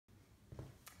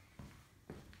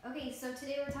Okay, so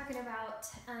today we're talking about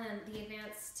the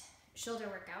advanced shoulder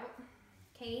workout,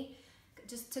 okay?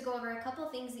 Just to go over a couple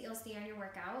things that you'll see on your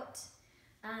workout.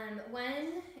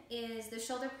 One is the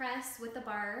shoulder press with the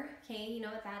bar, okay? You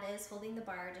know what that is, holding the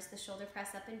bar, just the shoulder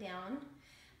press up and down.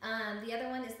 The other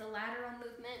one is the lateral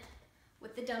movement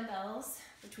with the dumbbells,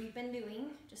 which we've been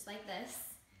doing, just like this,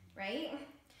 right?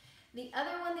 The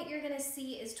other one that you're gonna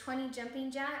see is 20 jumping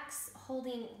jacks,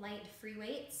 holding light free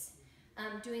weights.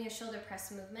 Doing a shoulder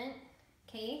press movement,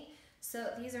 okay?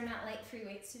 So these are not light free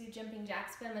weights to do jumping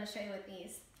jacks, but I'm gonna show you with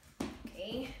these,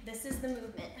 okay? This is the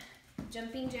movement,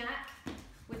 jumping jack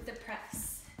with the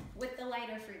press, with the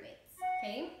lighter free weights,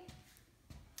 okay?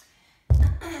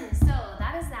 So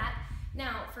that is that.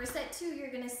 Now for set 2,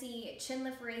 you're gonna see chin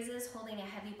lift raises holding a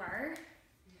heavy bar.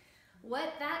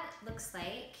 What that looks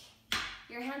like,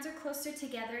 your hands are closer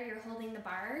together, you're holding the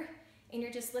bar, and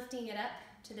you're just lifting it up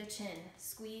to the chin.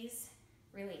 Squeeze,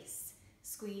 release,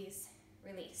 squeeze,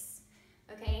 release,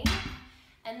 okay?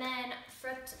 And then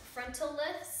frontal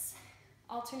lifts,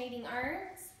 alternating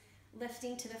arms,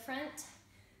 lifting to the front,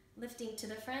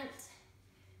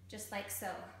 just like so.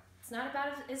 It's not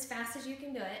about as fast as you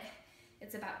can do it,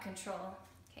 it's about control,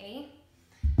 okay?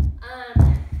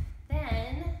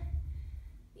 Then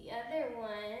the other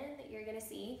one that you're gonna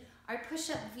see are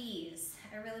push-up V's.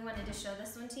 I really wanted to show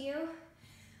this one to you.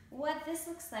 What this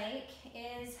looks like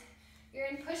is you're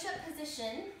in push-up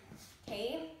position,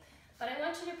 okay? But I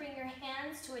want you to bring your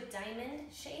hands to a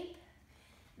diamond shape.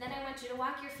 Then I want you to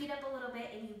walk your feet up a little bit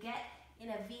and you get in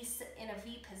a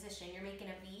V position. You're making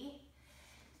a V.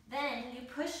 Then you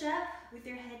push up with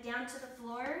your head down to the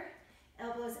floor,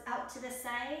 elbows out to the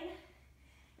side,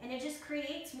 and it just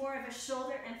creates more of a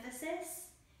shoulder emphasis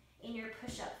in your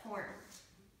push-up form,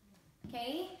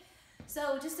 okay?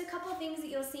 So just a couple things that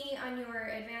you'll see on your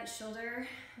advanced shoulder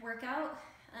workout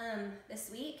this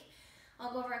week.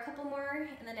 I'll go over a couple more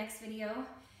in the next video,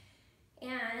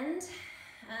 and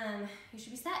you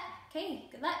should be set. Okay,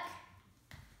 good luck.